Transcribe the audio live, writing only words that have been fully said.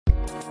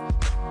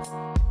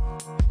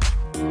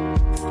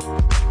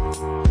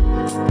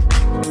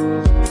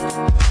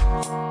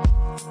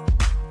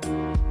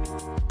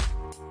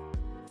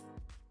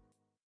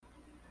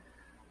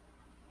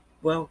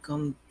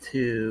Welcome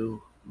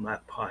to my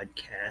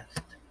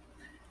podcast,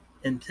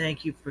 and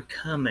thank you for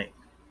coming.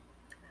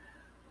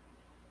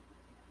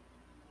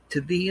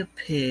 To be a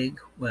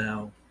pig,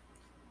 well,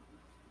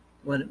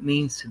 what it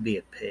means to be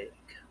a pig.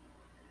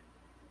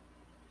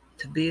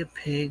 To be a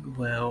pig,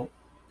 well,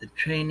 the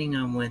training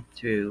I went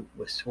through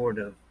was sort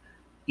of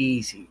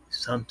easy.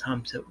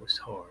 Sometimes it was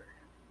hard.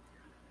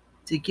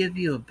 To give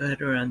you a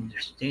better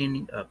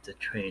understanding of the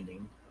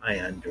training I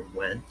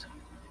underwent,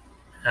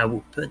 I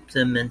will put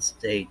them in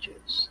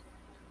stages.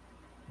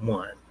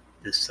 1.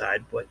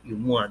 Decide what you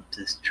want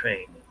this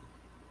training.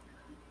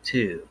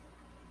 2.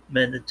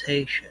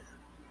 Meditation,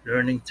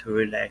 learning to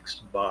relax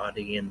the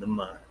body and the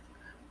mind,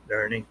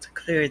 learning to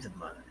clear the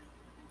mind.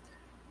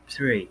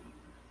 3.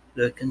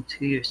 Look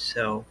into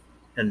yourself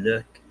and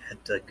look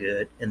at the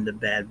good and the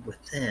bad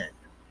within,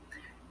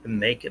 and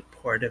make it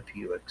part of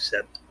you.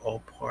 Accept all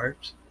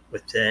parts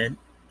within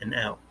and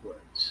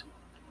outwards.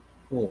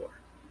 4.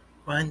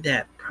 Find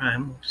that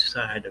primal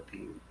side of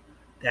you,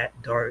 that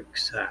dark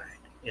side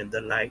and the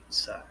light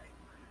side,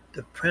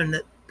 the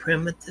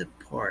primitive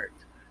part,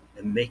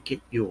 and make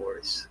it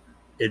yours.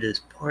 It is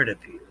part of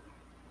you.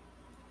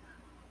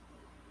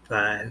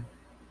 5.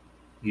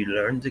 You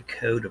learn the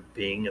code of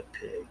being a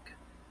pig.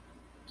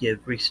 Give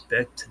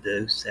respect to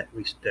those that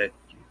respect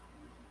you.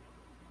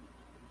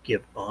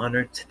 Give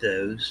honor to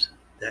those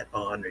that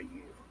honor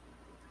you.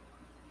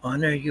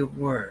 Honor your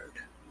word,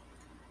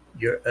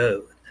 your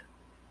oath,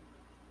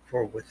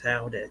 for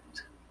without it,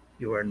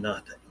 you are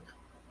nothing.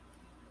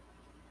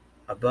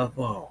 Above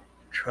all,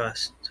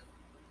 trust,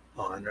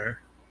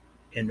 honor,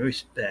 and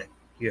respect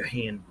your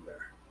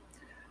handler,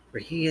 for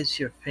he is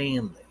your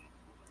family.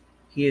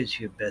 He is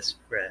your best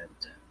friend.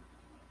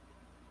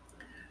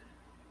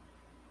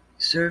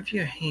 Serve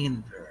your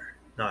handler,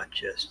 not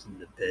just in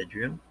the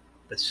bedroom,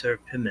 but serve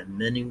him in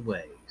many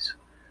ways.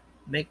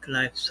 Make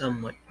life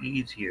somewhat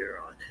easier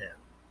on him.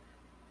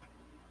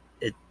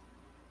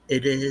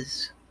 It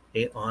is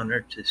an honor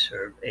to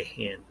serve a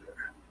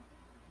handler.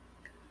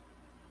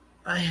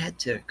 I had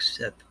to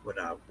accept what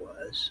I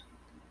was.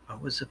 I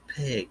was a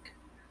pig,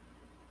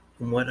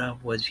 and what I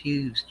was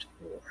used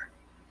for.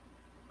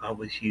 I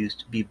was used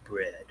to be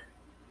bred.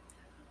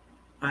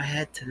 I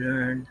had to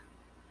learn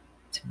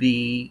to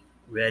be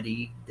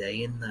ready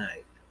day and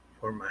night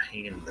for my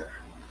handler.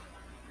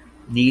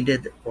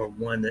 Needed or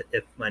wanted,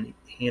 if my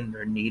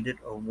handler needed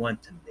or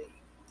wanted me.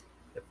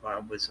 If I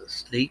was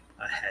asleep,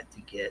 I had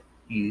to get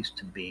used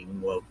to being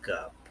woke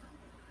up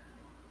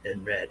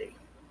and ready.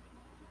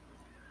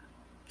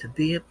 To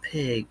be a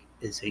pig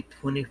is a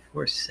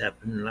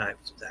 24/7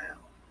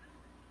 lifestyle.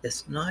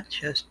 It's not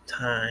just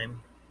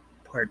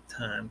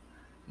part-time.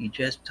 You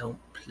just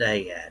don't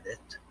play at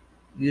it.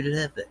 You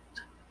live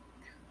it.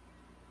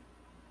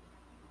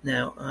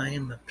 Now, I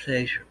am a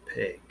pleasure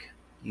pig.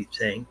 You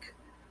think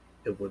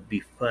it would be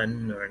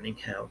fun learning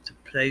how to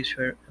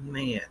pleasure a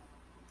man?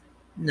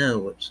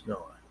 No, it's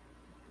not.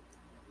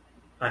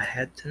 I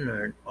had to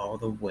learn all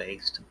the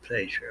ways to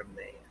pleasure a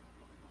man.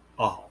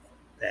 All,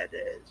 that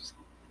is.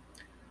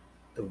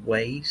 The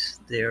ways,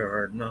 there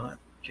are not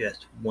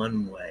just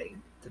one way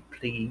to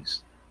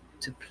please,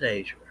 to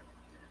pleasure.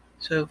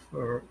 So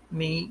for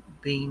me,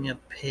 being a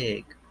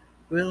pig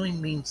really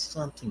means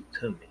something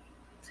to me.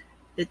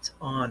 It's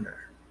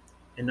honor,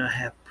 and I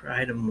have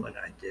pride in what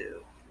I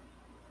do.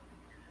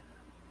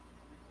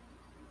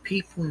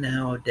 People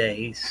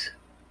nowadays,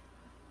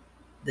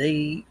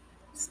 they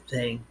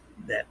think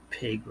that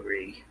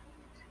piggery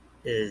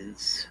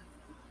is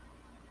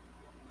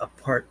a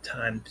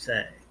part-time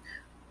thing.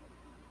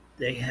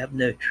 They have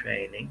no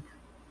training.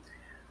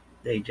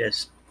 They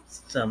just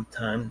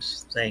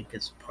sometimes think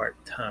it's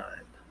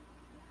part-time.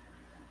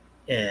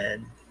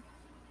 And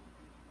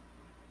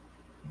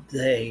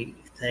they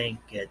think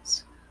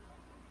it's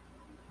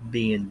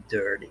being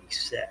dirty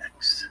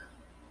sex,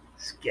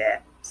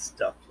 scat,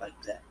 stuff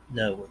like that.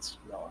 No, it's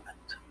not.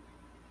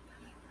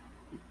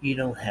 You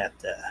don't have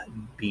to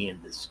be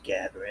into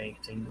scat or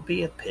anything to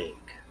be a pig.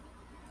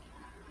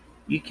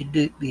 You can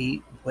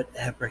be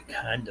whatever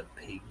kind of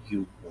pig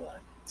you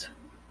want.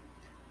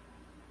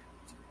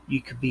 You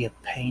could be a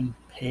pain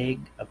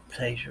pig, a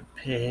pleasure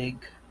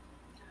pig.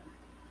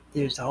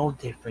 There's all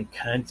different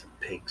kinds of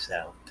pigs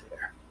out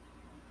there.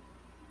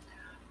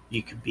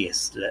 You could be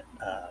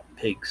a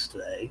pig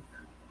slave.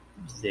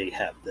 They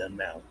have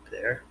them out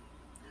there.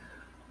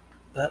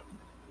 But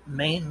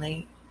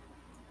mainly,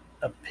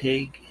 a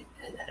pig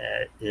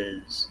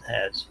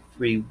has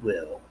free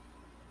will.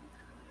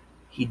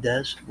 He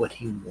does what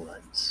he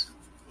wants.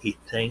 He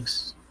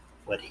thinks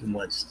what he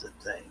wants to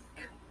think.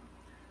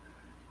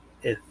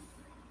 If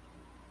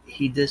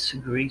he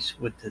disagrees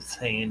with the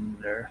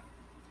handler,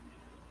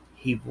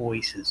 he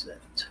voices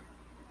it.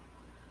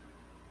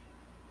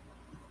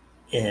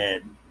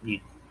 And you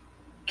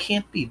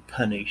can't be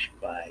punished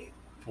by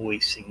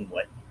voicing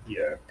what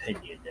your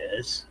opinion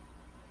is.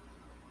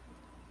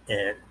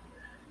 And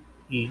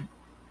you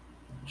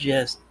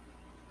just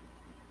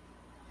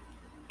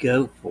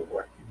go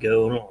for it.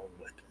 Go along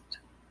with it.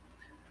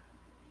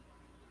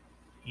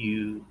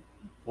 You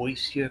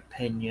voice your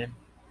opinion.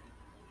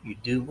 You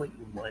do what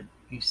you want.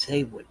 You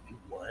say what you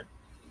want.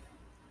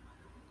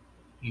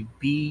 You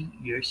be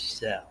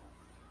yourself.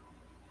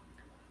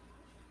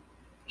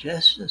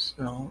 Just as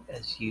long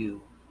as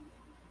you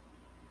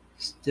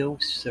still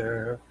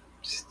serve,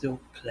 still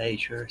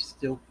pleasure,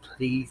 still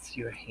please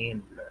your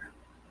handler.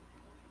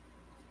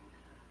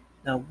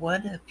 Now,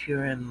 what if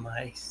you're in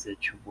my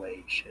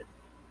situation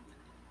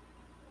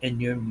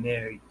and you're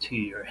married to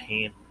your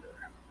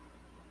handler?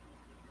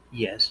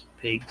 Yes,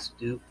 pigs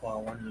do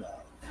fall in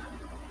love.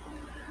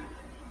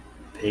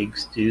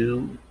 Pigs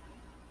do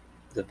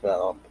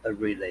develop a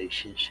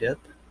relationship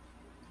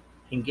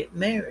and get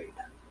married,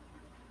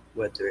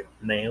 whether it's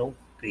male,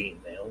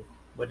 female,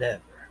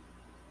 whatever.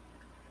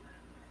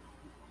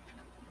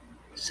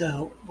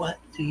 So, what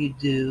do you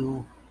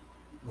do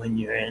when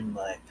you're in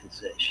my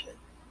position?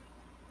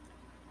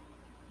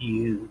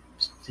 You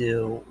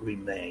still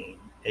remain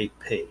a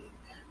pig.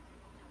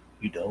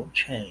 You don't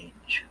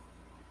change.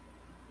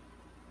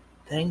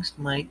 Things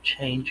might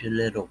change a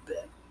little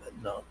bit, but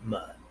not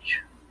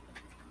much.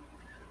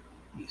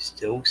 You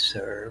still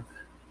serve,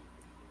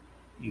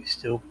 you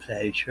still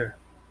pleasure,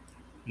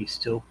 you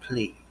still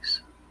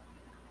please.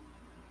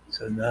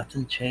 So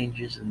nothing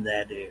changes in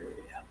that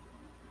area.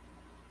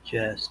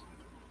 Just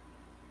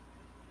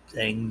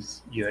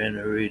things you're in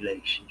a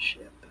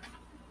relationship.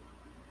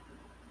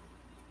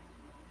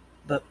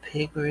 But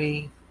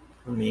piggery,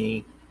 for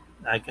me,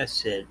 like I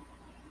said,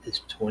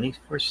 is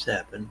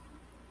 24/7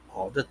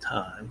 all the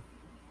time.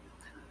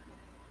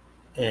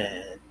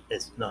 And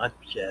it's not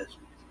just,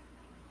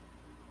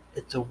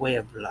 it's a way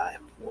of life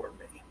for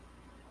me.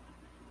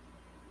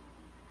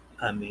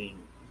 I mean,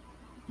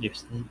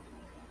 there's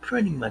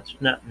pretty much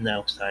nothing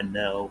else I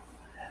know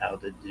how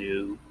to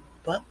do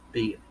but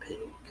be a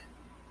pig.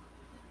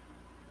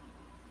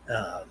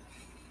 Um,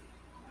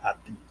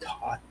 I've been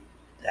taught,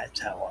 that's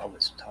how I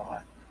was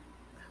taught,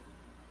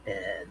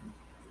 and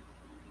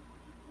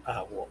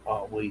I will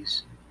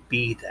always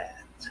be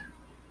that.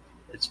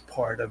 It's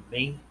part of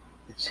me,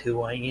 it's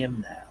who I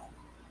am now.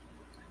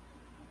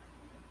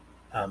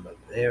 I'm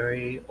a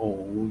very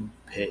old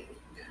pig,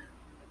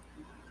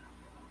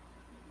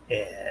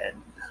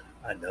 and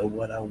I know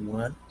what I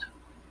want,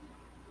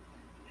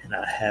 and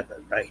I have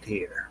it right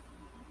here.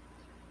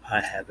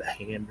 I have a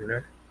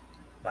handler.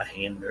 My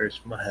handler is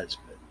my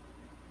husband.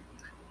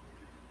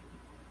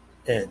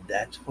 And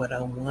that's what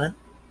I want,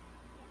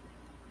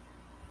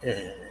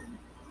 and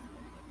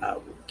I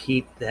will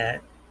keep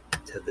that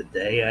to the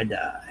day I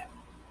die.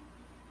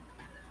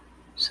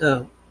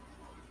 So,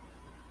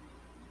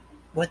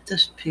 what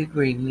does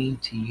piggery mean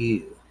to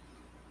you?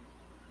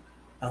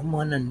 I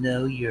want to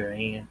know your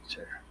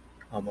answer.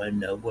 I want to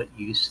know what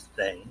you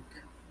think.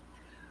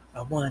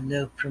 I want to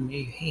know from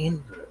your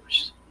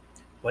handlers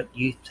what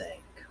you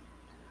think.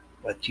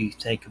 What you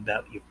think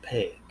about your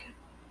pig.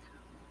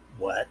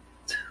 What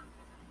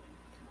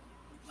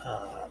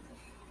um,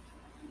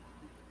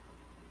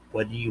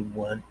 what do you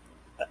want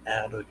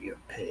out of your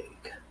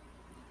pig?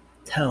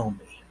 Tell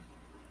me.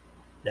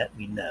 Let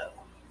me know.